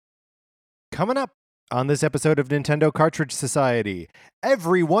Coming up on this episode of Nintendo Cartridge Society,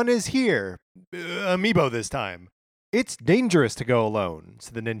 everyone is here. Amiibo this time. It's dangerous to go alone,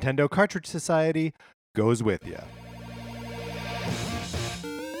 so the Nintendo Cartridge Society goes with you.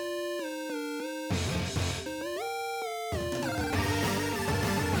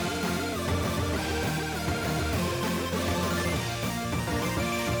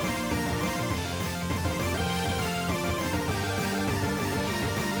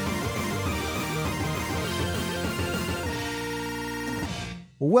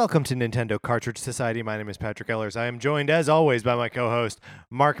 Welcome to Nintendo Cartridge Society. My name is Patrick Ellers. I am joined, as always, by my co-host,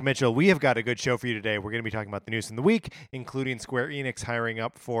 Mark Mitchell. We have got a good show for you today. We're going to be talking about the news from the week, including Square Enix hiring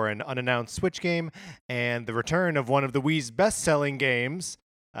up for an unannounced Switch game and the return of one of the Wii's best-selling games.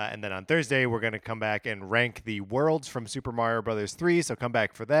 And then on Thursday, we're going to come back and rank the worlds from Super Mario Bros. 3, so come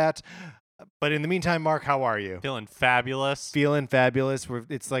back for that. But in the meantime, Mark, how are you? Feeling fabulous. Feeling fabulous.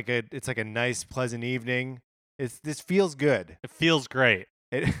 It's like a nice, pleasant evening. This feels good. It feels great.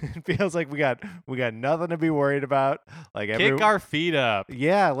 It feels like we got nothing to be worried about. Like Kick our feet up.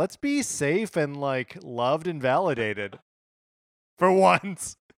 Yeah, let's be safe and like loved and validated for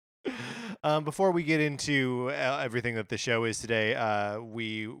once. Before we get into everything that the show is today,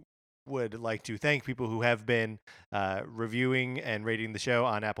 we would like to thank people who have been reviewing and rating the show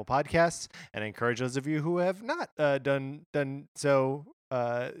on Apple Podcasts, and encourage those of you who have not done so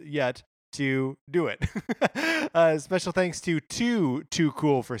yet to do it. Special thanks to Too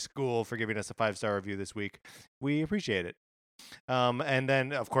Cool for School for giving us a 5-star review this week. We appreciate it. And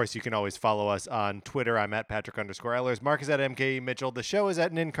then, of course, you can always follow us on Twitter. I'm at Patrick_Ellers. Mark is at MKE Mitchell. The show is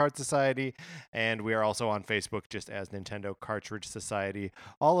at NinCart Society. And we are also on Facebook just as Nintendo Cartridge Society.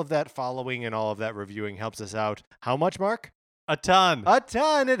 All of that following and all of that reviewing helps us out. How much, Mark? A ton. A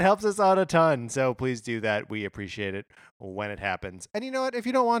ton. It helps us out a ton. So please do that. We appreciate it when it happens. And you know what? If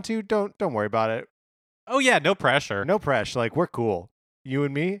you don't want to, don't worry about it. Oh, yeah. No pressure. No pressure. Like, we're cool. You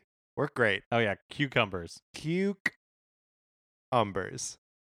and me, we're great. Oh, yeah. Cucumbers. Cucumbers.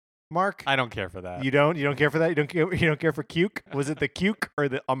 Mark, I don't care for that. You don't care for that? You don't care for cuke? Was it the cuke or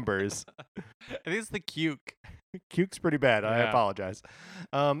the umbers? I think it's the cuke. Cuke's pretty bad. I Yeah. apologize.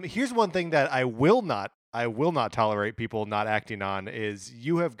 Here's one thing that I will not tolerate people not acting on is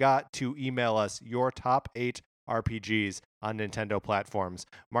you have got to email us your top 8 RPGs on Nintendo platforms.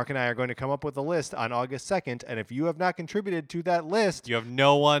 Mark and I are going to come up with a list on August 2nd, and if you have not contributed to that list, You have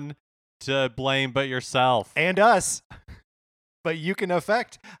no one to blame but yourself. and us, but you can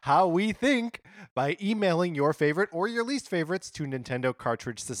affect how we think by emailing your favorite or your least favorites to Nintendo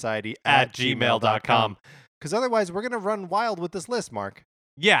Cartridge Society At gmail.com. Because otherwise, we're going to run wild with this list, Mark.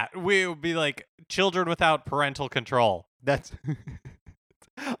 Yeah. We would be like children without parental control. That's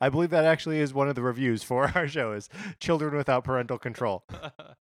I believe that actually is one of the reviews for our show is children without parental control.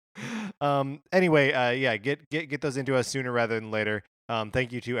 Anyway, yeah, get those into us sooner rather than later.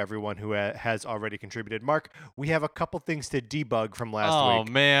 Thank you to everyone who has already contributed. Mark, we have a couple things to debug from last week.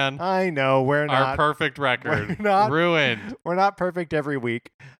 Oh, man. I know we're not Our perfect record. we're not- Ruined. We're not perfect every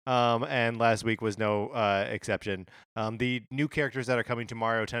week, and last week was no exception. The new characters that are coming to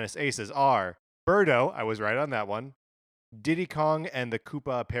Mario Tennis Aces are Birdo, I was right on that one, Diddy Kong, and the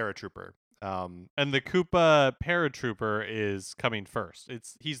Koopa Paratrooper. And the Koopa Paratrooper is coming first.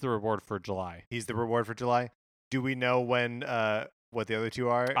 He's the reward for July. He's the reward for July. Do we know when what the other two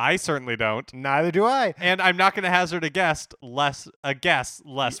are? I certainly don't. Neither do I. And I'm not going to hazard a guess lest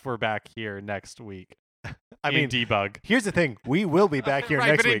we're back here next week. I mean, debug. here's the thing. We will be back here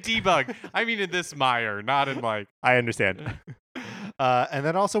right, next but week. in debug. I mean in this mire, not in like. I understand. And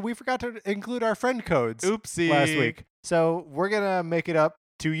then also we forgot to include our friend codes Oopsie. last week. So we're going to make it up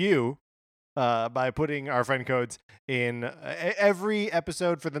to you by putting our friend codes in every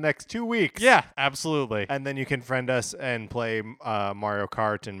episode for the next 2 weeks. Yeah, absolutely. And then you can friend us and play Mario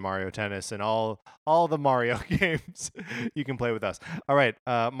Kart and Mario Tennis and all the Mario games you can play with us. All right,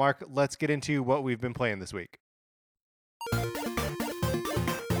 Mark, let's get into what we've been playing this week.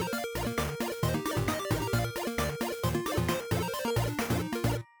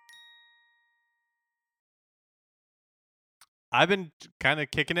 I've been kind of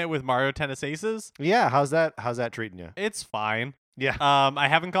kicking it with Mario Tennis Aces. Yeah, how's that treating you? It's fine. Yeah. I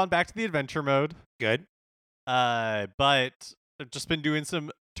haven't gone back to the adventure mode. Good. But I've just been doing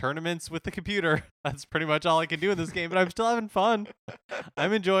some tournaments with the computer. That's pretty much all I can do in this game, but I'm still having fun.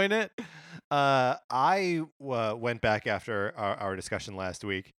 I'm enjoying it. I went back after our discussion last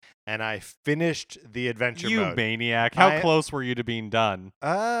week, and I finished the adventure You mode. maniac. How close were you to being done?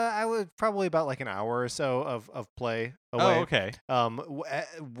 I was probably about like an hour or so of play away. Oh, okay.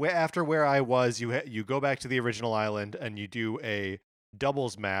 After where I was, you go back to the original island and you do a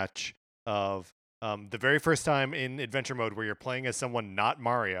doubles match of the very first time in adventure mode where you're playing as someone not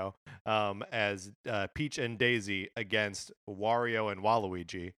Mario, as Peach and Daisy against Wario and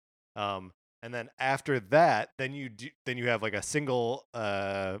Waluigi. And then after that, then you have like a single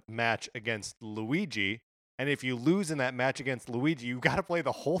match against Luigi. And if you lose in that match against Luigi, you got to play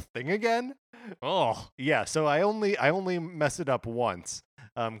the whole thing again. Oh, Yeah, so I only messed it up once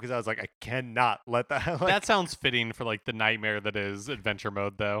because I was like, I cannot let that. Like, that sounds fitting for like the nightmare that is adventure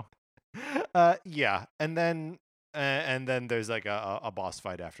mode, though. yeah, and then there's like a boss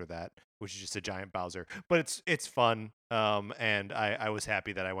fight after that, which is just a giant Bowser. But it's fun. And I was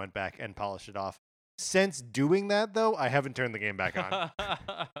happy that I went back and polished it off. Since doing that though, I haven't turned the game back on.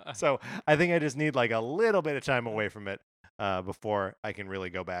 So I think I just need like a little bit of time away from it before I can really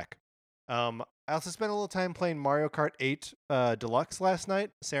go back. I also spent a little time playing Mario Kart 8 Deluxe last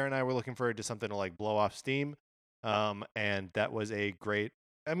night. Sarah and I were looking forward to something to like blow off steam. And that was a great.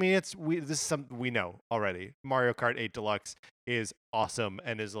 I mean, this is something we know already. Mario Kart 8 Deluxe is awesome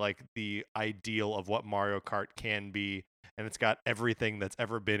and is like the ideal of what Mario Kart can be, and it's got everything that's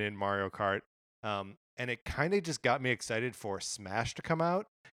ever been in Mario Kart. And it kind of just got me excited for Smash to come out,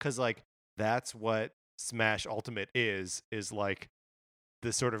 because like that's what Smash Ultimate is like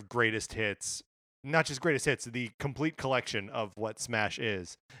the sort of greatest hits, not just greatest hits, the complete collection of what Smash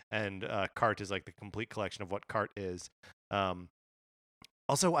is, and Kart is like the complete collection of what Kart is.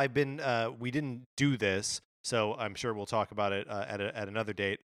 Also, we didn't do this, so I'm sure we'll talk about it at another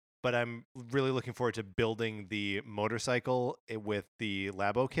date. But I'm really looking forward to building the motorcycle with the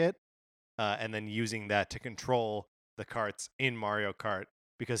Labo kit, and then using that to control the carts in Mario Kart.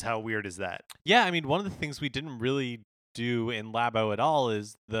 Because how weird is that? Yeah, I mean, one of the things we didn't really do in Labo at all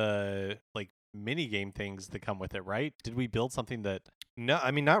is the like mini game things that come with it, right? Did we build something that No,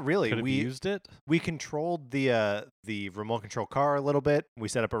 I mean not really. could have We used it? we controlled the remote control car a little bit. We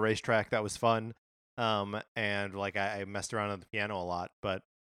set up a racetrack that was fun. And like I messed around on the piano a lot, but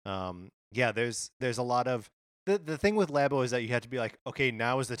yeah, there's a lot of the thing with Labo is that you have to be like, okay,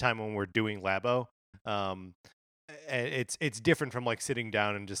 now is the time when we're doing Labo. And it's different from like sitting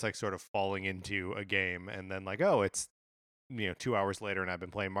down and just like sort of falling into a game and then like, oh, it's 2 hours later and I've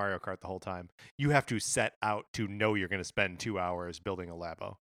been playing Mario Kart the whole time. You have to set out to know you're going to spend 2 hours building a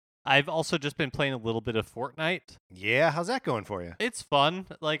Labo. I've also just been playing a little bit of Fortnite. Yeah, how's that going for you? It's fun.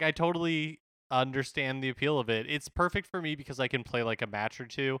 Like, I totally understand the appeal of it. It's perfect for me because I can play like a match or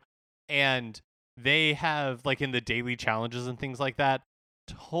two, and they have like in the daily challenges and things like that,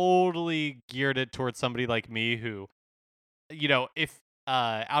 totally geared it towards somebody like me who, if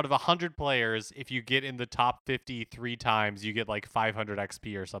out of 100 players, if you get in the top 50 3 times, you get like 500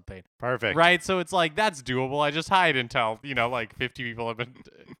 XP or something. Perfect. Right? So it's like, that's doable. I just hide until, like 50 people have been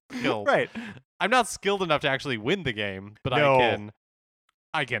killed. Right. I'm not skilled enough to actually win the game, but No.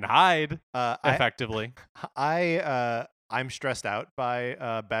 I can hide effectively. I'm stressed out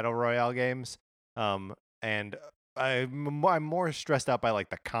by battle royale games, and I'm more stressed out by like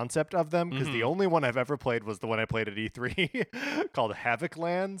the concept of them, because the only one I've ever played was the one I played at E3 called Havoc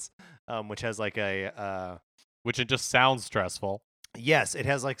Lands, which has like which it just sounds stressful. Yes, it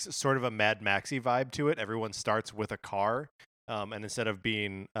has like sort of a Mad Maxy vibe to it. Everyone starts with a car, and instead of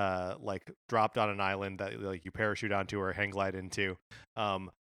being like dropped on an island that like you parachute onto or hang glide into,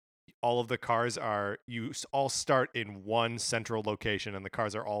 all of the cars all start in one central location, and the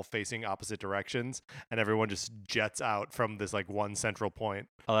cars are all facing opposite directions, and everyone just jets out from this like one central point.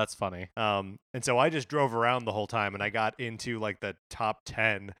 Oh, that's funny. And so I just drove around the whole time, and I got into like the top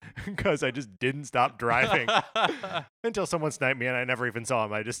 10 because I just didn't stop driving until someone sniped me, and I never even saw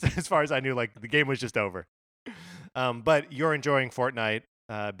him. I just, as far as I knew, like the game was just over. But you're enjoying Fortnite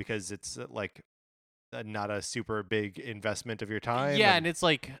because it's like not a super big investment of your time. Yeah, and it's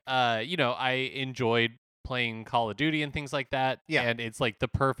like, I enjoyed playing Call of Duty and things like that. Yeah. And it's like the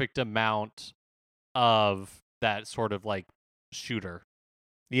perfect amount of that sort of like shooter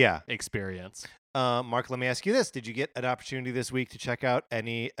experience. Mark, let me ask you this. Did you get an opportunity this week to check out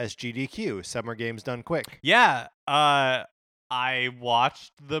any SGDQ, Summer Games Done Quick? Yeah. I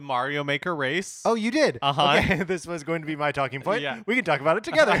watched the Mario Maker race. Oh, you did? Uh-huh. Okay, this was going to be my talking point. Yeah. We can talk about it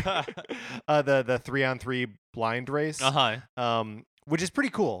together. The 3-on-3 blind race, which is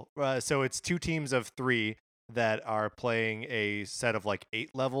pretty cool. So it's 2 teams of 3 that are playing a set of like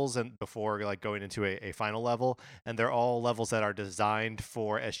 8 levels and before like going into a final level, and they're all levels that are designed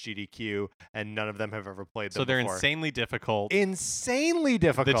for SGDQ, and none of them have ever played them So they're before. insanely difficult. Insanely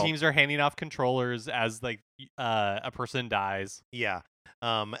difficult. The teams are handing off controllers as like a person dies. Yeah.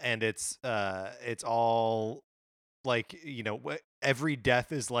 And it's all like, every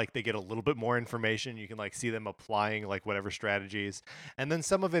death is like they get a little bit more information. You can like see them applying like whatever strategies, and then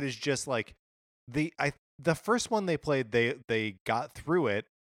some of it is just like the first one they played, they got through it,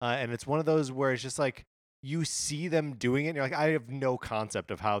 and it's one of those where it's just like you see them doing it and you're like, I have no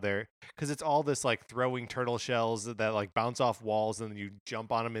concept of how they're, because it's all this like throwing turtle shells that like bounce off walls and then you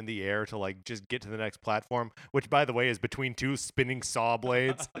jump on them in the air to like just get to the next platform, which by the way is between two spinning saw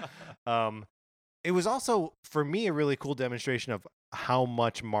blades. It was also for me a really cool demonstration of how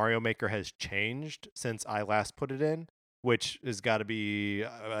much Mario Maker has changed since I last put it in, which has got to be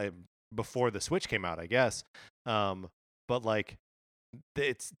before the Switch came out, I guess. But like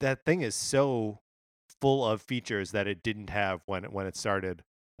it's that thing is so full of features that it didn't have when it started.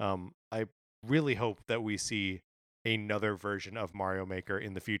 I really hope that we see another version of Mario Maker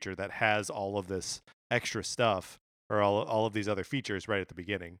in the future that has all of this extra stuff or all of these other features right at the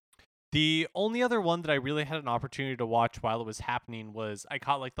beginning. The only other one that I really had an opportunity to watch while it was happening was I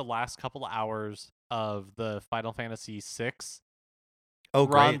caught like the last couple of hours of the Final Fantasy VI run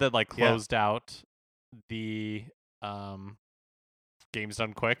Great. that like closed out the Games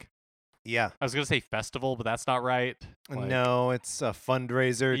Done Quick. Yeah. I was gonna say festival, but that's not right. Like, no, it's a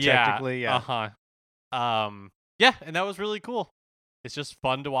fundraiser technically. Yeah. Yeah, and that was really cool. It's just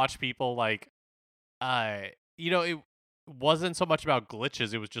fun to watch people like it wasn't so much about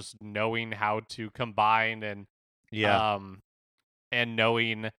glitches, it was just knowing how to combine and and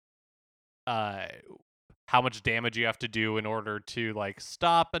knowing how much damage you have to do in order to like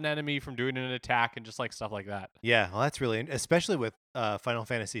stop an enemy from doing an attack and just like stuff like that. Yeah, well, that's really, especially with Final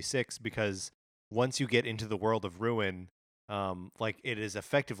Fantasy VI, because once you get into the world of Ruin, like it is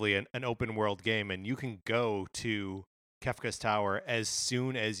effectively an open world game, and you can go to Kefka's Tower as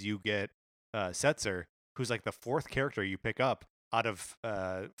soon as you get Setzer, who's like the fourth character you pick up out of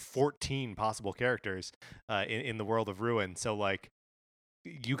 14 possible characters in the world of Ruin. So like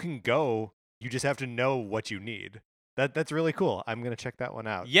you can go. You just have to know what you need. That's really cool. I'm gonna check that one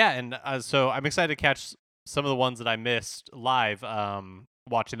out. Yeah, and so I'm excited to catch some of the ones that I missed live,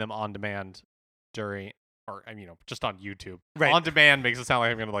 watching them on demand during, or just on YouTube. Right. On demand makes it sound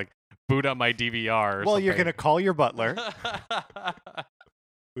like I'm gonna like boot up my DVR. Or something. You're gonna call your butler,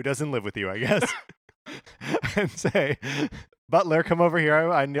 who doesn't live with you, I guess, and say, Butler, come over here.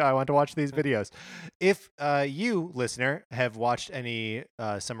 I want to watch these videos. If you, listener, have watched any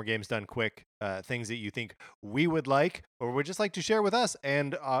Summer Games Done Quick things that you think we would like or would just like to share with us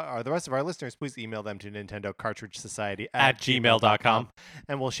and the rest of our listeners, please email them to Nintendo Cartridge Society at gmail.com.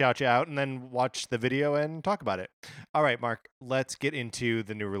 and we'll shout you out and then watch the video and talk about it. All right, Mark, let's get into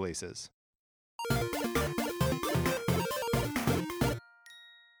the new releases.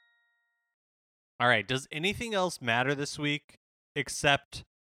 All right, does anything else matter this week except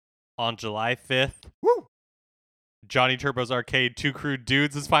on July 5th? Woo! Johnny Turbo's Arcade 2 Crude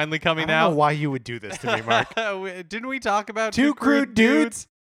Dudes is finally coming out. I don't know why you would do this to me, Mark. Didn't we talk about Two Crude Dudes?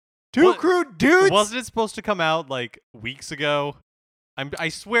 Two Crude Dudes? Wasn't it supposed to come out like weeks ago? I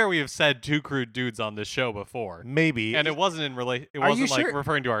swear we have said 2 Crude Dudes on this show before. Maybe. And it wasn't in it wasn't like sure?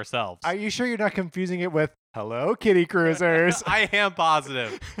 referring to ourselves. Are you sure you're not confusing it with Hello Kitty Cruisers? I am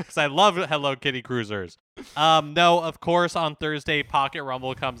positive because I love Hello Kitty Cruisers. No, of course on Thursday Pocket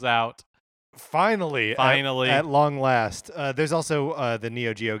Rumble comes out. Finally, at long last. There's also the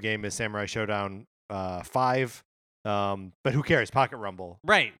Neo Geo game is Samurai Showdown 5. But who cares? Pocket Rumble.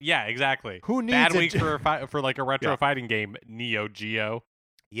 Right. Yeah, exactly. Who needs bad week for like a retro fighting game, Neo Geo.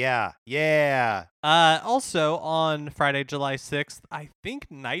 Yeah. Yeah. Also on Friday, July 6th, I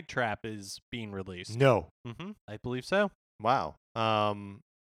think Night Trap is being released. No. I believe so. Wow. All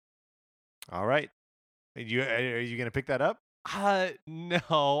right. Are you going to pick that up?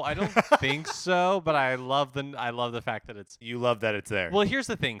 No, I don't think so, but I love the fact that you love that it's there. Well, here's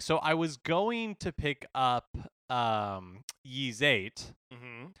the thing. So I was going to pick up Ys 8.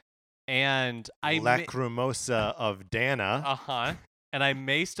 And I Lacrimosa of Dana. And I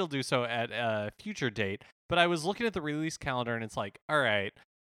may still do so at a future date, but I was looking at the release calendar and it's like, all right,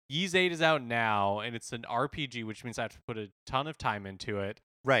 Ys 8 is out now and it's an RPG, which means I have to put a ton of time into it.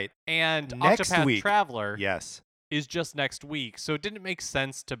 Right. And next Octopath week, Traveler yes, is just next week, so it didn't make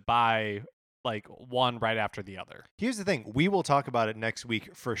sense to buy like one right after the other. Here's the thing. We will talk about it next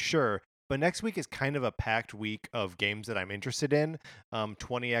week for sure, but next week is kind of a packed week of games that I'm interested in.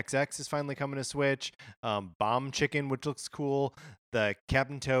 20XX is finally coming to Switch. Bomb Chicken, which looks cool. The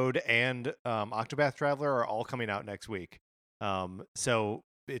Captain Toad and Octopath Traveler are all coming out next week. So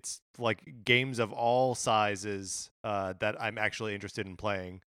it's like games of all sizes that I'm actually interested in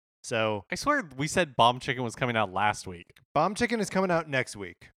playing. So I swear we said Bomb Chicken was coming out last week. Bomb Chicken is coming out next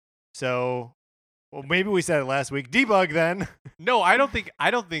week. So Well, maybe we said it last week. Debug then. No, I don't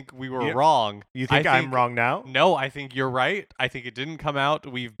think we were wrong. You think I'm wrong now? No, I think you're right. I think it didn't come out.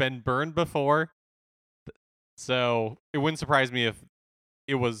 We've been burned before. So it wouldn't surprise me if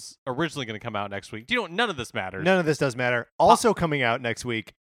it was originally going to come out next week. None of this matters. None of this does matter. Also coming out next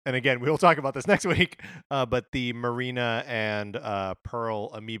week, and again, we'll talk about this next week, but the Marina and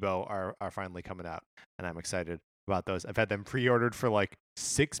Pearl amiibo are finally coming out, and I'm excited about those. I've had them pre-ordered for like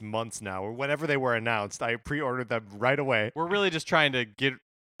 6 months now, or whenever they were announced. I pre-ordered them right away. We're really just trying to get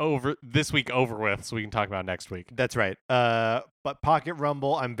over this week over with so we can talk about next week. That's right. But Pocket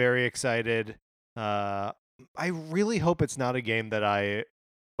Rumble, I'm very excited. I really hope it's not a game that I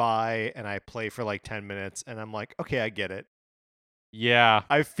buy and I play for like 10 minutes and I'm like, okay, I get it. Yeah.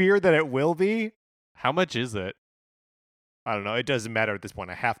 I fear that it will be. How much is it? I don't know. It doesn't matter at this point.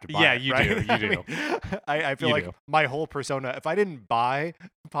 I have to buy Yeah, it. you right? do. You do. I mean, I feel You like do. my whole persona, if I didn't buy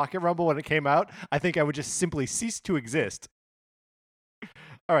Pocket Rumble when it came out, I think I would just simply cease to exist.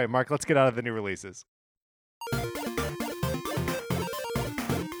 All right, Mark, let's get out of the new releases.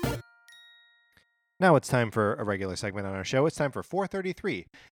 Now it's time for a regular segment on our show. It's time for 433.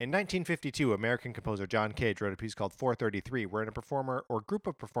 In 1952, American composer John Cage wrote a piece called 433, wherein a performer or group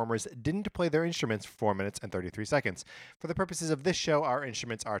of performers didn't play their instruments for 4 minutes and 33 seconds. For the purposes of this show, our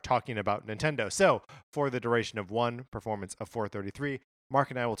instruments are talking about Nintendo. So, for the duration of one performance of 433, Mark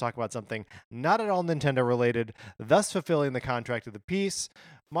and I will talk about something not at all Nintendo related, thus fulfilling the contract of the piece.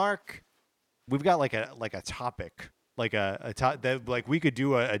 Mark, we've got like a topic. Like like we could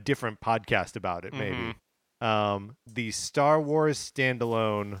do a different podcast about it, maybe. The Star Wars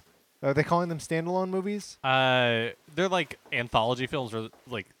standalone. Are they calling them standalone movies? They're like anthology films or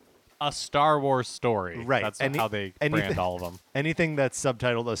like a Star Wars story. Right. That's how they brand all of them. Anything that's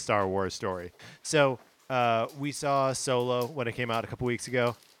subtitled a Star Wars story. So we saw Solo when it came out a couple weeks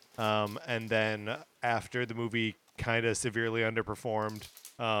ago, and then after the movie kind of severely underperformed,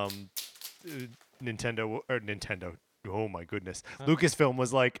 Nintendo. Oh my goodness! Lucasfilm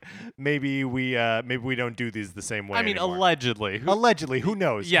was like, maybe we don't do these the same way. I mean, anymore. Allegedly. Allegedly, who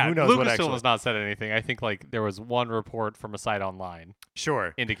knows? Yeah, who knows Lucasfilm what actually? has not said anything. I think like there was one report from a site online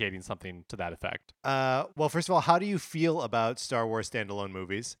Sure. indicating something to that effect. Well, first of all, how do you feel about Star Wars standalone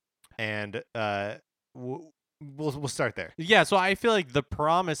movies? And we'll start there. Yeah, so I feel like the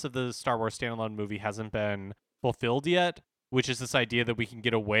promise of the Star Wars standalone movie hasn't been fulfilled yet, which is this idea that we can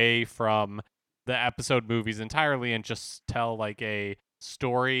get away from the episode movies entirely and just tell like a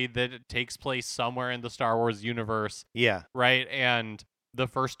story that takes place somewhere in the Star Wars universe, Yeah. right? And the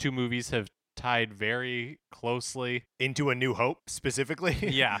first two movies have tied very closely Into A New Hope specifically.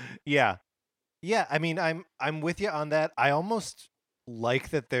 Yeah. Yeah. I mean, I'm with you on that. I almost like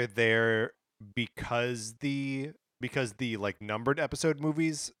that they're there because the like numbered episode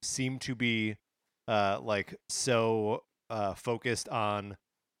movies seem to be like so focused on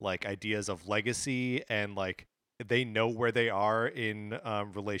like ideas of legacy, and like they know where they are in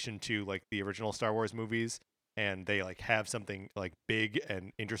relation to like the original Star Wars movies, and they like have something like big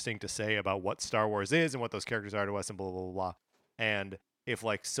and interesting to say about what Star Wars is and what those characters are to us and blah blah blah, blah. And if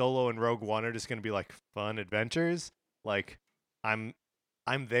like Solo and Rogue One are just going to be like fun adventures, like I'm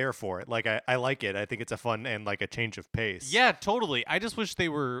there for it. Like I like it. I think it's a fun and like a change of pace. Yeah, totally. I just wish they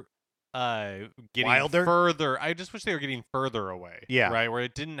were getting Wilder? further. I just wish they were getting further away. Yeah. Right, where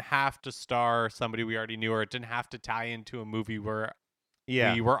it didn't have to star somebody we already knew, or it didn't have to tie into a movie where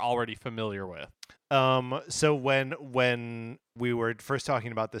Yeah. we were already familiar with. So when we were first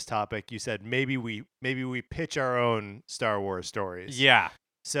talking about this topic, you said maybe we pitch our own Star Wars stories. Yeah.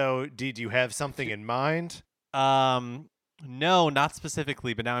 So do you have something in mind? No, not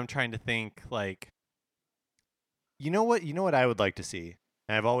specifically, but now I'm trying to think like You know what I would like to see,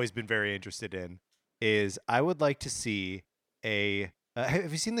 and I've always been very interested in, is I would like to see a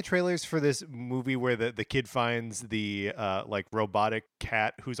have you seen the trailers for this movie where the kid finds the like robotic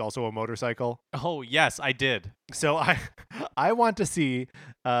cat who's also a motorcycle? oh yes, I did. So I want to see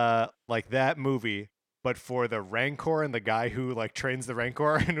like that movie, but for the Rancor and the guy who like trains the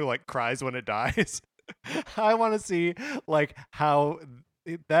Rancor and who like cries when it dies. I want to see like how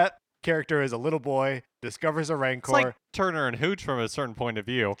that character is a little boy, discovers a Rancor. It's like Turner and Hooch from a certain point of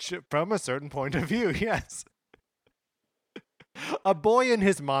view. From a certain point of view, yes. A boy and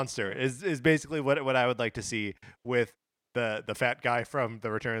his monster is basically what I would like to see with the fat guy from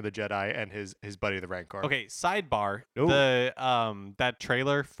The Return of the Jedi and his buddy the Rancor. Okay, sidebar. Ooh. The that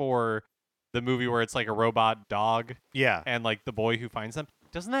trailer for the movie where it's like a robot dog Yeah. and like the boy who finds them.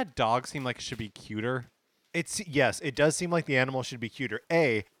 Doesn't that dog seem like it should be cuter? Yes, it does seem like the animal should be cuter.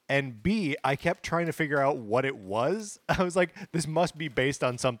 and B, I kept trying to figure out what it was. I was like, this must be based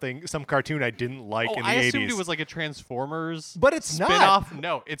on some cartoon I didn't like in the 80s. I assumed it was like a Transformers but it's spin-off. not.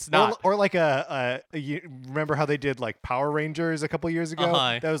 No, it's not. Or like you remember how they did like Power Rangers a couple years ago?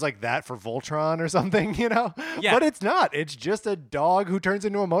 Uh-huh. That was like that for Voltron or something, you know? Yeah. But it's not. It's just a dog who turns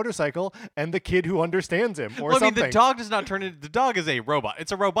into a motorcycle and the kid who understands him or well, something. I mean, the dog does not turn into. The dog is a robot.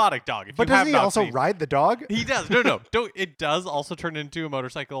 It's a robotic dog. If but you have does he not also seen- ride the dog? He does. No. Don't. It does also turn into a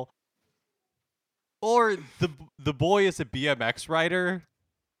motorcycle. Or the boy is a BMX rider.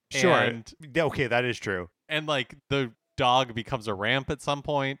 Sure. And, Okay, that is true. and like the dog becomes a ramp at some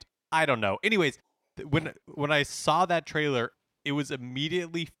point. I don't know. Anyways, when I saw that trailer, it was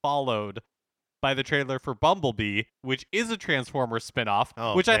immediately followed by the trailer for Bumblebee, which is a Transformers spinoff,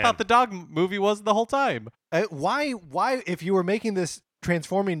 Oh, which man. I thought the dog movie was the whole time. Why, if you were making this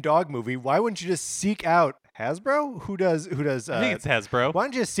transforming dog movie, why wouldn't you just seek out Hasbro? Who does? I think it's Hasbro. Why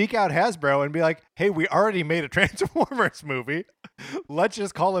don't you just seek out Hasbro and be like, hey, we already made a Transformers movie. Let's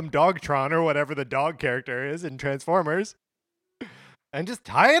just call him Dogtron or whatever the dog character is in Transformers. And just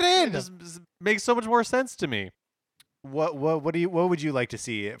tie it in. It just makes so much more sense to me. What would you like to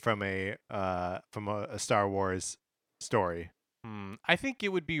see from a Star Wars story? I think it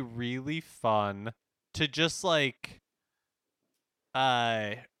would be really fun to just like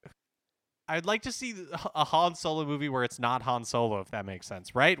I'd like to see a Han Solo movie where it's not Han Solo, if that makes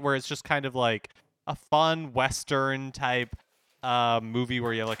sense, right? Where it's just kind of like a fun Western type movie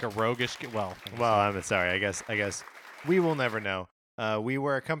where you have like a roguish. Well, I'm sorry. I guess we will never know. We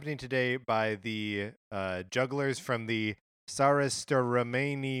were accompanied today by the jugglers from the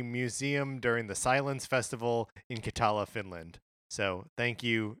Saaristoramani Museum during the Silence Festival in Kitala, Finland. So thank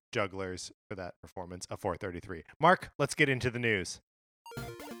you, jugglers, for that performance of 433. Mark, let's get into the news.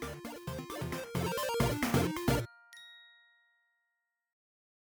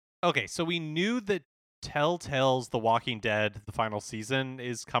 Okay, so we knew that Telltale's The Walking Dead, the final season,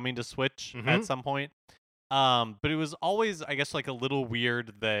 is coming to Switch at some point. But it was always, I guess, like a little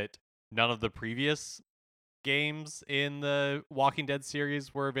weird that none of the previous games in the Walking Dead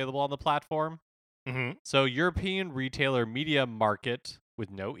series were available on the platform. Mm-hmm. So European retailer Media Market,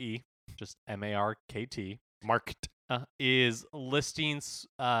 with no E, just MARKT, Marked. is listing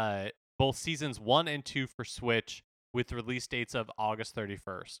both seasons 1 and 2 for Switch with release dates of August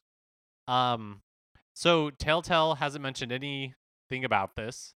 31st. So Telltale hasn't mentioned anything about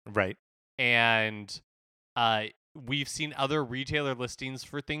this. Right. And we've seen other retailer listings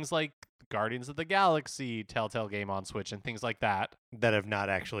for things like Guardians of the Galaxy Telltale game on Switch and things like that. That have not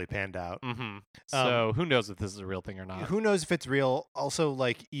actually panned out. Mm-hmm. So who knows if this is a real thing or not? Who knows if it's real? Also,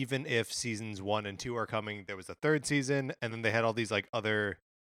 like, even if seasons 1 and 2 are coming, there was a third season, and then they had all these like other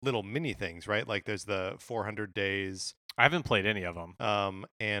little mini things, right? Like there's the 400 days. I haven't played any of them.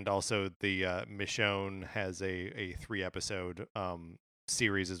 And also the Michonne has a 3-episode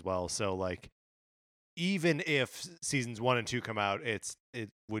series as well. So like, even if seasons 1 and 2 come out, it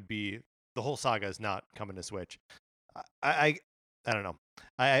would be the whole saga is not coming to Switch. I don't know.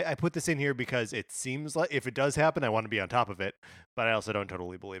 I put this in here because it seems like if it does happen, I want to be on top of it, but I also don't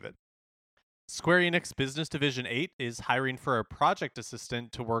totally believe it. Square Enix Business Division 8 is hiring for a project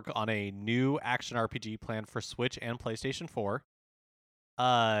assistant to work on a new action RPG planned for Switch and PlayStation 4.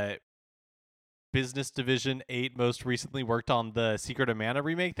 Business Division 8 most recently worked on the Secret of Mana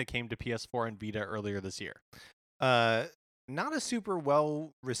remake that came to PS4 and Vita earlier this year. Not a super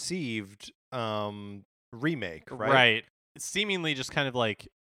well received remake, right? Right. Seemingly just kind of like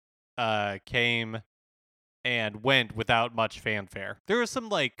came and went without much fanfare. There was some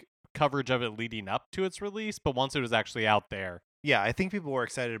like coverage of it leading up to its release, but once it was actually out there. Yeah, I think people were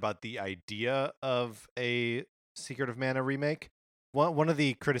excited about the idea of a Secret of Mana remake. One of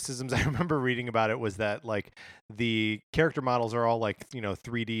the criticisms I remember reading about it was that like the character models are all like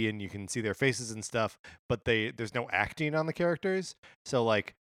 3D and you can see their faces and stuff, but there's no acting on the characters. So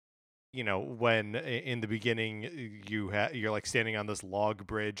like when in the beginning you're like standing on this log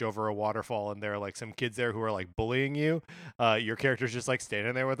bridge over a waterfall and there are like some kids there who are like bullying you, your character's just like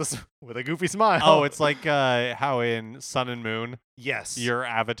standing there with a goofy smile. Oh, it's like how in Sun and Moon, yes, your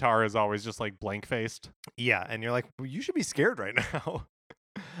avatar is always just like blank faced. Yeah, and you're like, well, you should be scared right now.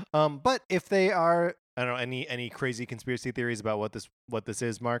 But if they are, I don't know, any crazy conspiracy theories about what this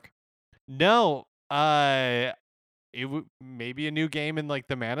is, Mark? No, it would maybe a new game in like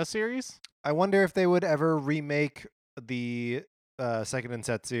the Mana series. I wonder if they would ever remake the Second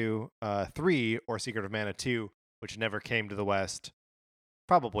Densetsu 3 or Secret of Mana 2, which never came to the West.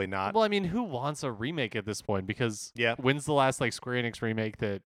 Probably not. Well, I mean, who wants a remake at this point? Because when's the last like Square Enix remake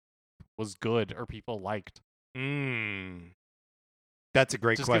that was good or people liked? That's a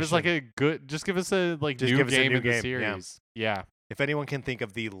great Just question. give us like a good. Just give us a like Just new give us a game new in the game, yeah. series. Yeah. If anyone can think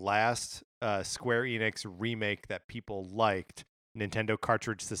of the last Square Enix remake that people liked, Nintendo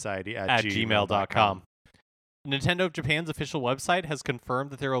Cartridge Society at gmail.com. Nintendo of Japan's official website has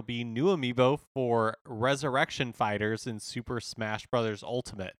confirmed that there will be new amiibo for Resurrection Fighters in Super Smash Bros.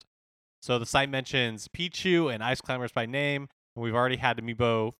 Ultimate. So the site mentions Pichu and Ice Climbers by name, and we've already had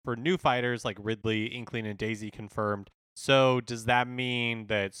amiibo for new fighters like Ridley, Inkling, and Daisy confirmed. So does that mean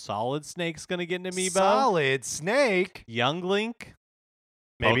that Solid Snake's gonna get an amiibo? Solid Snake? Young Link?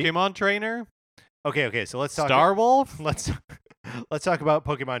 Maybe. Pokemon Trainer? Okay, so let's talk Star Wolf? let's talk about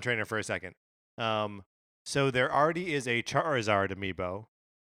Pokemon Trainer for a second. So there already is a Charizard amiibo.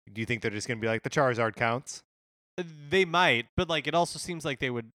 Do you think they're just going to be like the Charizard counts? They might, but like it also seems like they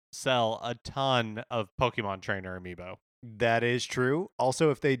would sell a ton of Pokemon Trainer amiibo. That is true.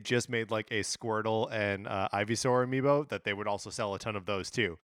 Also, if they just made like a Squirtle and Ivysaur amiibo, that they would also sell a ton of those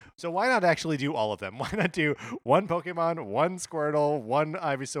too. So why not actually do all of them? Why not do one Pokemon, one Squirtle, one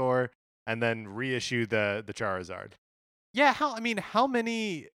Ivysaur, and then reissue the Charizard? Yeah, how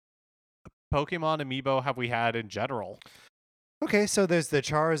many Pokemon amiibo have we had in general? Okay, so there's the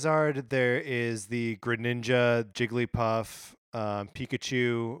Charizard, there is the Greninja, Jigglypuff,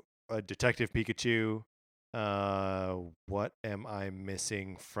 Pikachu, Detective Pikachu. What am I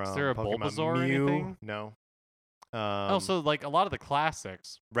missing from there a Pokemon Bulbasaur or Mew? anything? No. So like a lot of the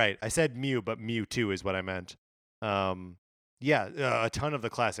classics. Right. I said Mew, but Mewtwo is what I meant. Yeah, a ton of the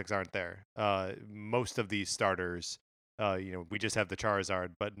classics aren't there. Most of these starters, we just have the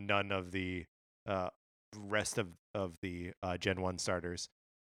Charizard, but none of the rest of the Gen 1 starters.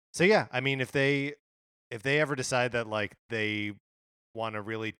 So yeah, I mean, if they ever decide that like they want to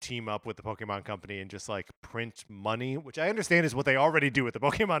really team up with the Pokemon Company and just like print money, which I understand is what they already do with the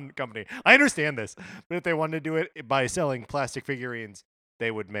Pokemon Company. I understand this, but if they wanted to do it by selling plastic figurines,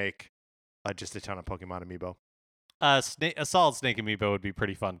 they would make just a ton of Pokemon amiibo. A Solid Snake amiibo would be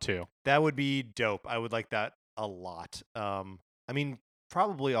pretty fun too. That would be dope. I would like that a lot. I mean,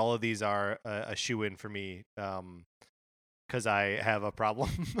 probably all of these are a shoe-in for me because I have a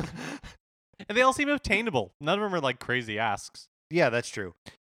problem. And they all seem obtainable. None of them are like crazy asks. Yeah, that's true.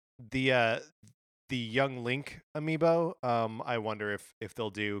 The Young Link amiibo, I wonder if they'll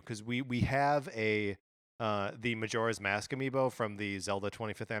do, because we have the Majora's Mask amiibo from the Zelda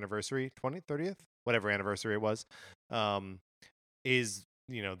 25th anniversary, 30th, whatever anniversary it was, is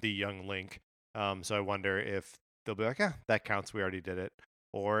the Young Link. So I wonder if they'll be like, yeah, that counts, we already did it,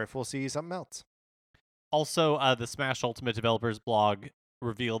 or if we'll see something else. Also, the Smash Ultimate developers blog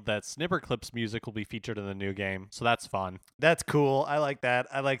revealed that Snipperclips music will be featured in the new game, so that's fun. That's cool. I like that.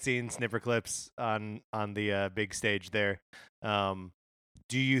 I like seeing Snipperclips on the big stage there. Do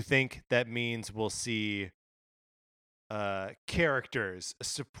you think that means we'll see characters, a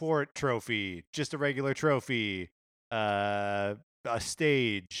support trophy, just a regular trophy, a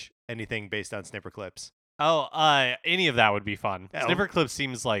stage, anything based on Snipperclips? Oh, any of that would be fun. Oh. Snipperclips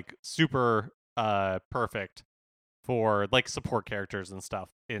seems like super perfect for like support characters and stuff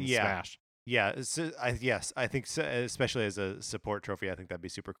in Smash. Yeah, so I think so, especially as a support trophy, I think that'd be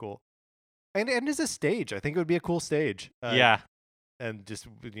super cool. And as a stage, I think it would be a cool stage. Yeah, and just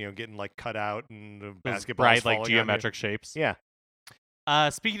getting like cut out and the basketball, right, like geometric shapes. Yeah.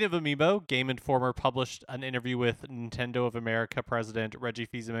 Speaking of amiibo, Game Informer published an interview with Nintendo of America president Reggie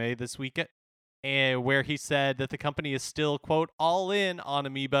Fils-Aimé this week, where he said that the company is still, quote, all in on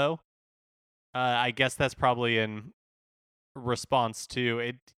amiibo. I guess that's probably in response to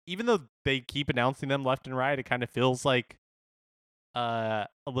it. Even though they keep announcing them left and right, it kind of feels like a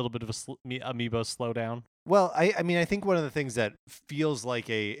little bit of a amiibo slowdown. Well, I mean, I think one of the things that feels like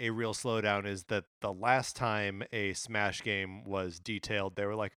a real slowdown is that the last time a Smash game was detailed, they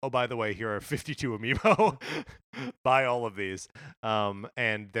were like, oh, by the way, here are 52 amiibo. Buy all of these.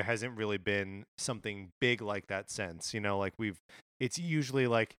 And there hasn't really been something big like that since. Like it's usually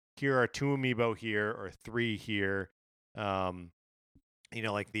like, here are 2 amiibo here or 3 here.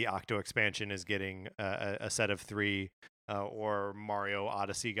 Like the Octo expansion is getting a set of 3, or Mario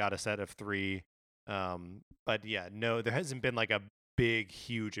Odyssey got a set of 3. But yeah, no, there hasn't been like a big,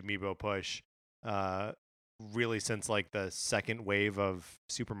 huge amiibo push, really since like the second wave of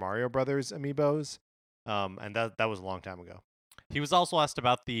Super Mario Brothers amiibos. And that was a long time ago. He was also asked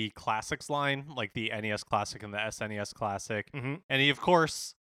about the classics line, like the NES Classic and the SNES Classic. Mm-hmm. And he, of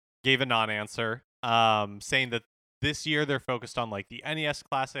course, gave a non-answer, saying that this year they're focused on like the NES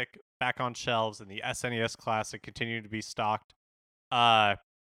Classic back on shelves and the SNES Classic continuing to be stocked.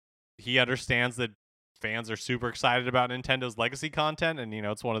 He understands that fans are super excited about Nintendo's legacy content, and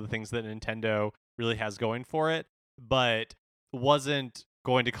it's one of the things that Nintendo really has going for it. But wasn't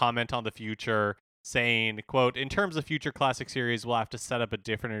going to comment on the future, saying, quote, in terms of future classic series, we'll have to set up a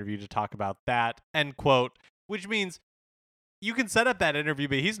different interview to talk about that, end quote, which means you can set up that interview,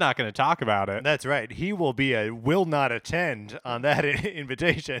 but he's not going to talk about it. That's right. He will not attend on that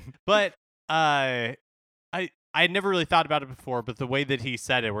invitation. But I had never really thought about it before, but the way that he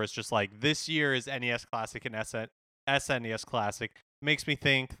said it, where it's just like, this year is NES Classic and SNES Classic, makes me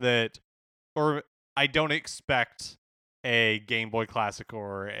think that, or I don't expect a Game Boy Classic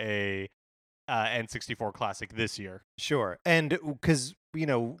or a N64 Classic this year. Sure. And because,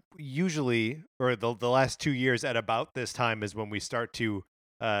 usually, or the last 2 years at about this time is when we start to,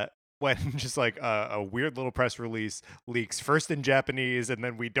 when just like a weird little press release leaks first in Japanese, and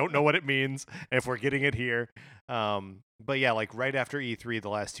then we don't know what it means if we're getting it here. But yeah, like right after E3, the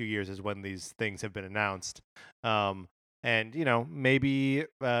last 2 years is when these things have been announced. And maybe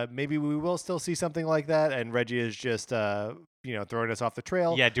we will still see something like that, and Reggie is just throwing us off the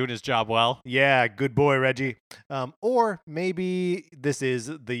trail. Yeah, doing his job well. Yeah, good boy, Reggie. Or maybe this is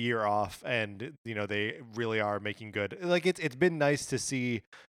the year off, and they really are making good. Like it's been nice to see.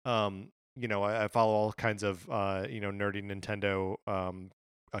 I follow all kinds of nerdy Nintendo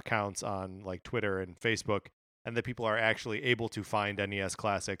accounts on like Twitter and Facebook, and that people are actually able to find NES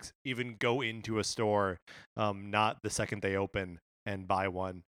classics, even go into a store, not the second they open, and buy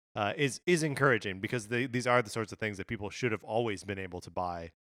one, is encouraging, because these are the sorts of things that people should have always been able to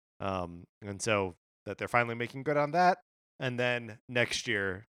buy. And so that they're finally making good on that, and then next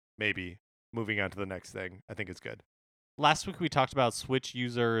year, maybe moving on to the next thing, I think it's good. Last week we talked about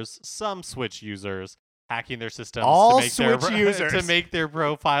some Switch users hacking their systems to make their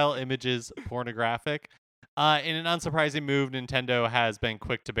profile images pornographic. In an unsurprising move, Nintendo has been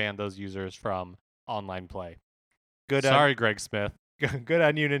quick to ban those users from online play. Sorry, Greg Smith. Good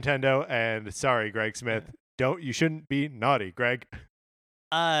on you, Nintendo, and sorry, Greg Smith. You shouldn't be naughty, Greg.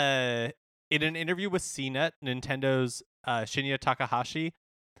 In an interview with CNET, Nintendo's Shinya Takahashi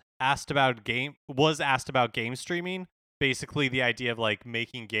was asked about game streaming. Basically, the idea of like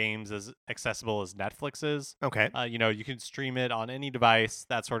making games as accessible as Netflix is. Okay. You can stream it on any device,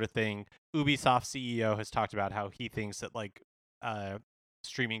 that sort of thing. Ubisoft CEO has talked about how he thinks that like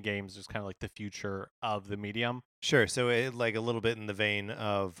streaming games is kind of like the future of the medium. Sure. So it like a little bit in the vein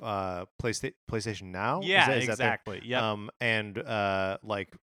of PlayStation Now. Yeah, exactly. Yeah. And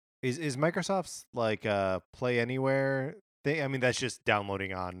like is Microsoft's like Play Anywhere thing? I mean, that's just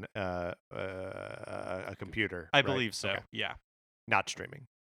downloading on a computer. I right? believe so. Okay. Yeah. Not streaming.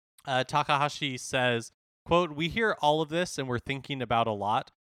 Takahashi says, quote, "We hear all of this and we're thinking about a lot,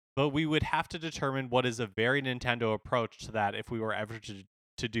 but we would have to determine what is a very Nintendo approach to that if we were ever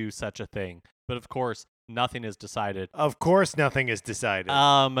to do such a thing. But of course, nothing is decided." Of course, nothing is decided.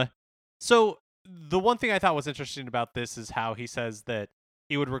 So the one thing I thought was interesting about this is how he says that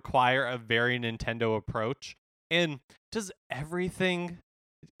it would require a very Nintendo approach. And does everything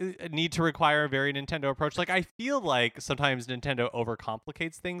need to require a very Nintendo approach? Like, I feel like sometimes Nintendo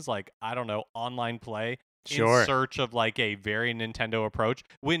overcomplicates things, like, I don't know, online play. Sure. In search of like a very Nintendo approach,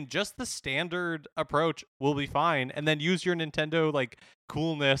 when just the standard approach will be fine, and then use your Nintendo like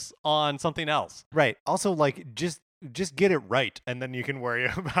coolness on something else. Right. Also, like just get it right, and then you can worry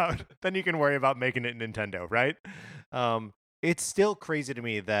about making it Nintendo, right? It's still crazy to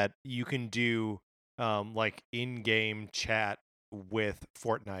me that you can do like in-game chat with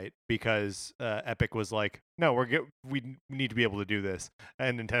Fortnite, because Epic was like, no, we need to be able to do this,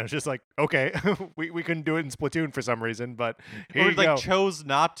 and Nintendo's just like, okay, we couldn't do it in Splatoon for some reason, but here you go. Chose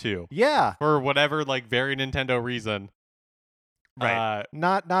not to, yeah, for whatever like very Nintendo reason. Right.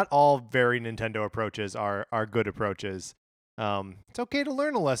 Not all very Nintendo approaches are good approaches. It's okay to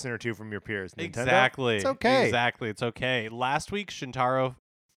learn a lesson or two from your peers, Nintendo. Exactly. It's okay. Exactly. It's okay. Last week, Shintaro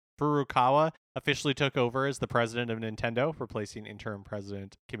Furukawa officially took over as the president of Nintendo, replacing interim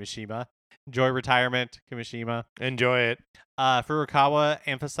president Kimishima. Enjoy retirement, Kimishima. Enjoy it. Furukawa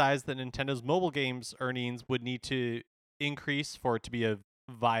emphasized that Nintendo's mobile games earnings would need to increase for it to be a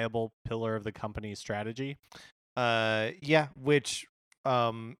viable pillar of the company's strategy. Yeah, which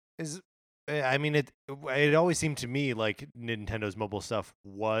is, I mean, it always seemed to me like Nintendo's mobile stuff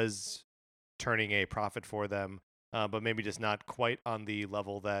was turning a profit for them, but maybe just not quite on the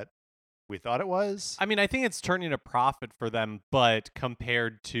level that we thought it was. I mean, I think it's turning a profit for them, but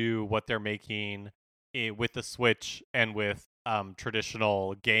compared to what they're making with the Switch and with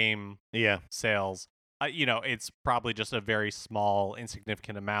traditional game sales, it's probably just a very small,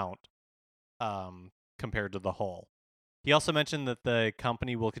 insignificant amount compared to the whole. He also mentioned that the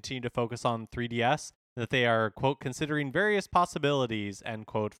company will continue to focus on 3DS, that they are, quote, considering various possibilities, end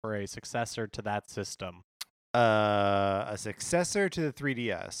quote, for a successor to that system. A successor to the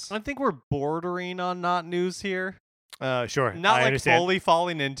 3DS. I think we're bordering on not news here. Sure. Not I like understand. fully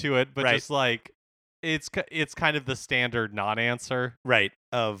falling into it, but Right. just like it's kind of the standard non-answer. Right.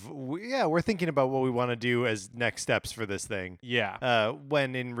 We're thinking about what we want to do as next steps for this thing. Yeah.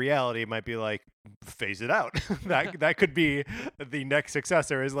 When in reality, it might be like, phase it out. that could be the next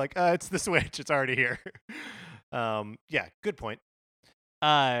successor. Is like, it's the Switch. It's already here. Yeah. Good point.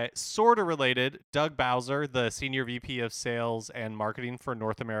 Sort of related, Doug Bowser, the senior VP of sales and marketing for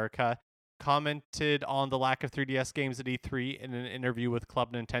North America, commented on the lack of 3DS games at E3 in an interview with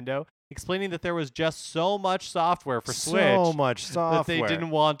Club Nintendo, explaining that there was just so much software for Switch So much that software. they didn't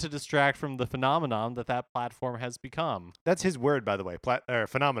want to distract from the phenomenon that platform has become. That's his word, by the way.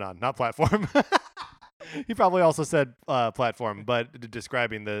 Phenomenon, not platform. He probably also said platform, but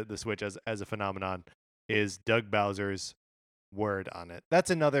describing the Switch as a phenomenon is Doug Bowser's word on it.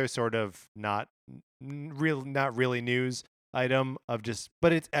 That's another sort of not really news item of just,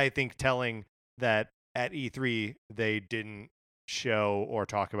 but it's, I think, telling that at E3 they didn't show or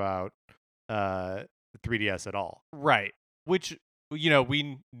talk about 3DS at all. Right. Which,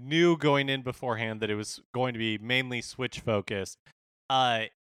 we knew going in beforehand that it was going to be mainly Switch focused.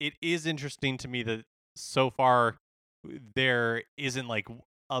 It is interesting to me that so far there isn't like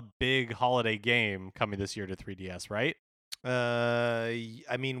a big holiday game coming this year to 3DS, right?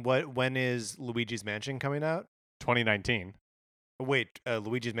 I mean, when is Luigi's Mansion coming out? 2019. Wait,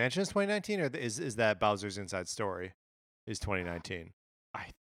 Luigi's Mansion is 2019, or is that Bowser's Inside Story is 2019? I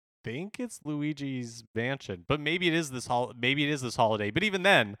think it's Luigi's Mansion, but maybe it is this holiday. But even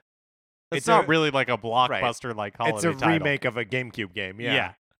then, it's not really like a blockbuster like holiday. It's a title. remake of a GameCube game,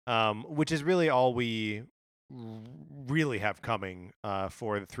 yeah. Which is really all we really have coming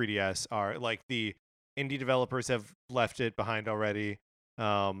for the 3DS. Are like the indie developers have left it behind already.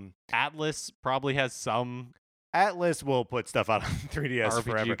 Atlas probably has some. Atlas will put stuff out on 3DS RPG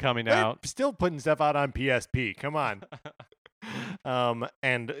forever. coming They're out. still putting stuff out on PSP. Come on.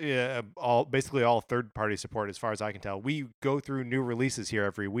 And basically all third-party support, as far as I can tell. We go through new releases here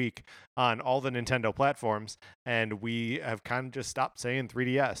every week on all the Nintendo platforms, and we have kind of just stopped saying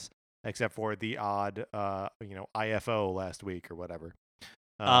 3DS, except for the odd, IFO last week or whatever.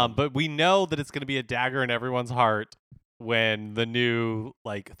 But we know that it's going to be a dagger in everyone's heart when the new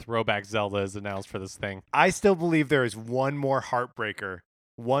like throwback Zelda is announced for this thing. I still believe there is one more heartbreaker,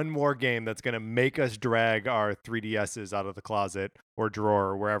 one more game that's going to make us drag our 3DSs out of the closet or drawer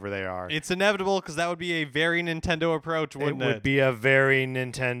or wherever they are. It's inevitable because that would be a very Nintendo approach, wouldn't it? It would be a very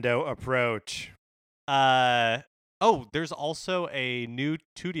Nintendo approach. There's also a new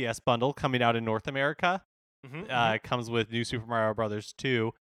 2DS bundle coming out in North America. It comes with New Super Mario Bros.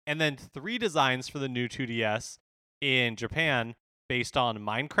 2, and then 3 designs for the new 2DS in Japan based on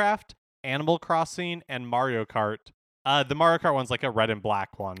Minecraft, Animal Crossing, and Mario Kart. The Mario Kart one's like a red and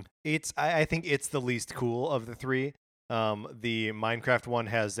black one. I think it's the least cool of the 3. The Minecraft one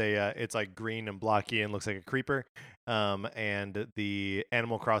has it's like green and blocky and looks like a creeper. And the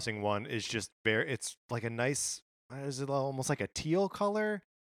Animal Crossing one is just it's like a nice, is it almost like a teal color?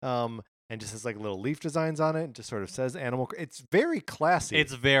 And just has like little leaf designs on it. It just sort of says animal. It's very classy.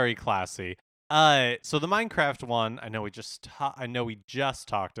 It's very classy. So the Minecraft one, I know we just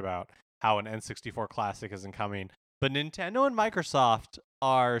talked about how an N64 Classic isn't coming, but Nintendo and Microsoft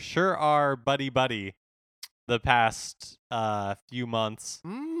are buddy the past few months.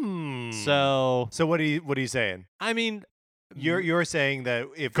 So what are you saying? I mean, you're saying that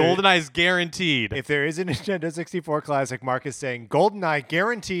if GoldenEye's guaranteed. If there is a Nintendo 64 Classic, Mark is saying GoldenEye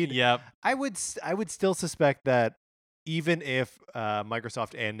guaranteed. Yep. I would still suspect that even if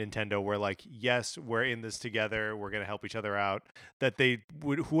Microsoft and Nintendo were like, yes, we're in this together, we're going to help each other out, that they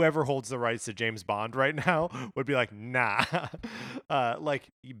would, whoever holds the rights to James Bond right now would be like, nah. Like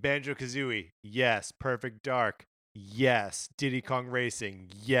Banjo-Kazooie, yes. Perfect Dark, yes. Diddy Kong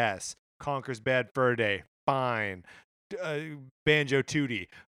Racing, yes. Conker's Bad Fur Day, fine. Banjo-Tooie,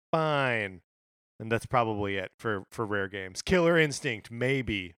 fine. And that's probably it for rare games. Killer Instinct,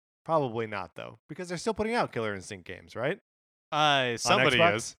 maybe. Probably not, though, because they're still putting out Killer Instinct games, right? Somebody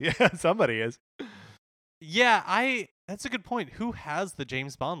is. Yeah, somebody is. Yeah, that's a good point. Who has the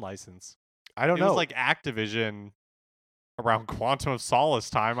James Bond license? I don't know. It was like Activision around Quantum of Solace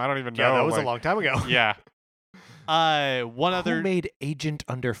time. I don't even know. Yeah, that was a long time ago. Yeah. Who made Agent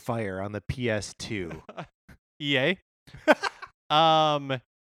Under Fire on the PS2? EA.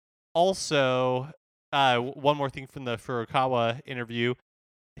 Also, one more thing from the Furukawa interview.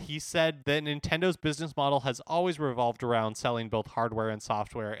 He said that Nintendo's business model has always revolved around selling both hardware and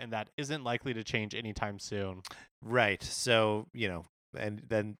software, and that isn't likely to change anytime soon. Right. So, And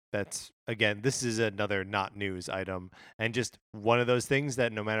then that's, again, this is another not news item, and just one of those things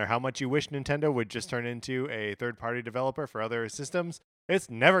that no matter how much you wish Nintendo would just turn into a third-party developer for other systems, it's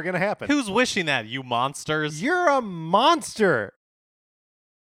never going to happen. Who's wishing that, you monsters? You're a monster.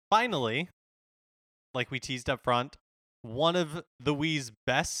 Finally, like we teased up front, one of the Wii's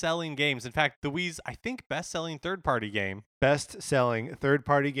best-selling games, in fact, the Wii's, I think, best-selling third-party game, Best-selling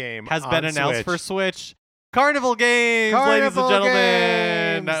third-party game has on been announced Switch. for Switch. Carnival Games, ladies and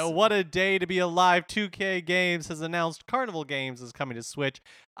gentlemen. What a day to be alive. 2K Games has announced Carnival Games is coming to Switch.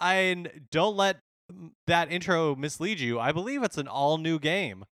 And don't let that intro mislead you. I believe it's an all-new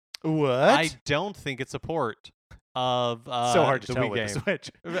game. What? I don't think it's a port of so hard to the tell Wii with game. the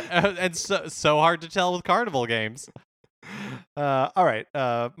Switch. And so hard to tell with Carnival Games. All right,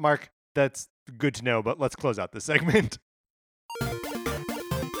 Mark, that's good to know, but let's close out this segment.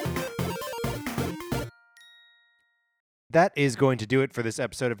 That is going to do it for this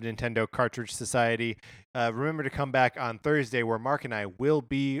episode of Nintendo Cartridge Society. Remember to come back on Thursday where Mark and I will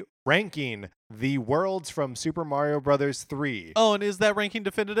be ranking the worlds from Super Mario Brothers 3. Oh, and is that ranking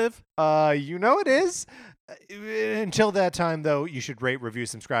definitive? You know it is. Until that time, though, you should rate, review,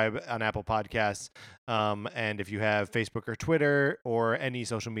 subscribe on Apple Podcasts. And if you have Facebook or Twitter or any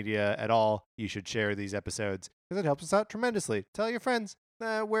social media at all, you should share these episodes because it helps us out tremendously. Tell your friends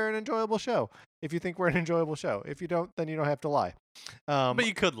we're an enjoyable show. If you think we're an enjoyable show. If you don't, then you don't have to lie. But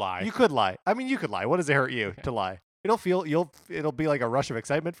you could lie. You could lie. I mean, you could lie. What does it hurt you to lie? It'll be like a rush of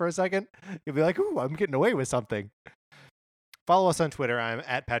excitement for a second. You'll be like, ooh, I'm getting away with something. Follow us on Twitter. I'm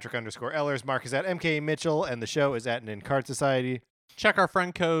at Patrick_Ellers. Mark is at MK Mitchell, and the show is at Nin Card Society. Check our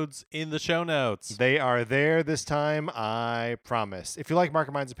friend codes in the show notes. They are there this time, I promise. If you like Mark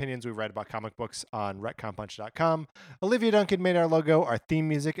and Mine's opinions, we write about comic books on retconpunch.com. Olivia Duncan made our logo. Our theme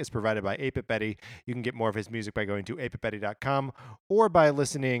music is provided by 8-Bit Betty. You can get more of his music by going to 8bitbetty.com or by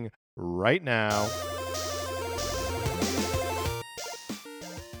listening right now.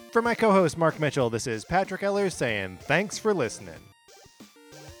 For my co-host, Mark Mitchell, this is Patrick Ellers saying thanks for listening.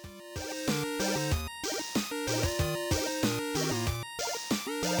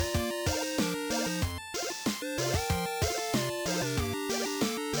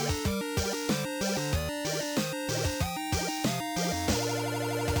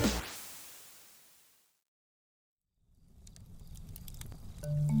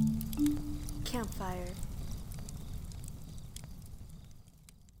 Campfire.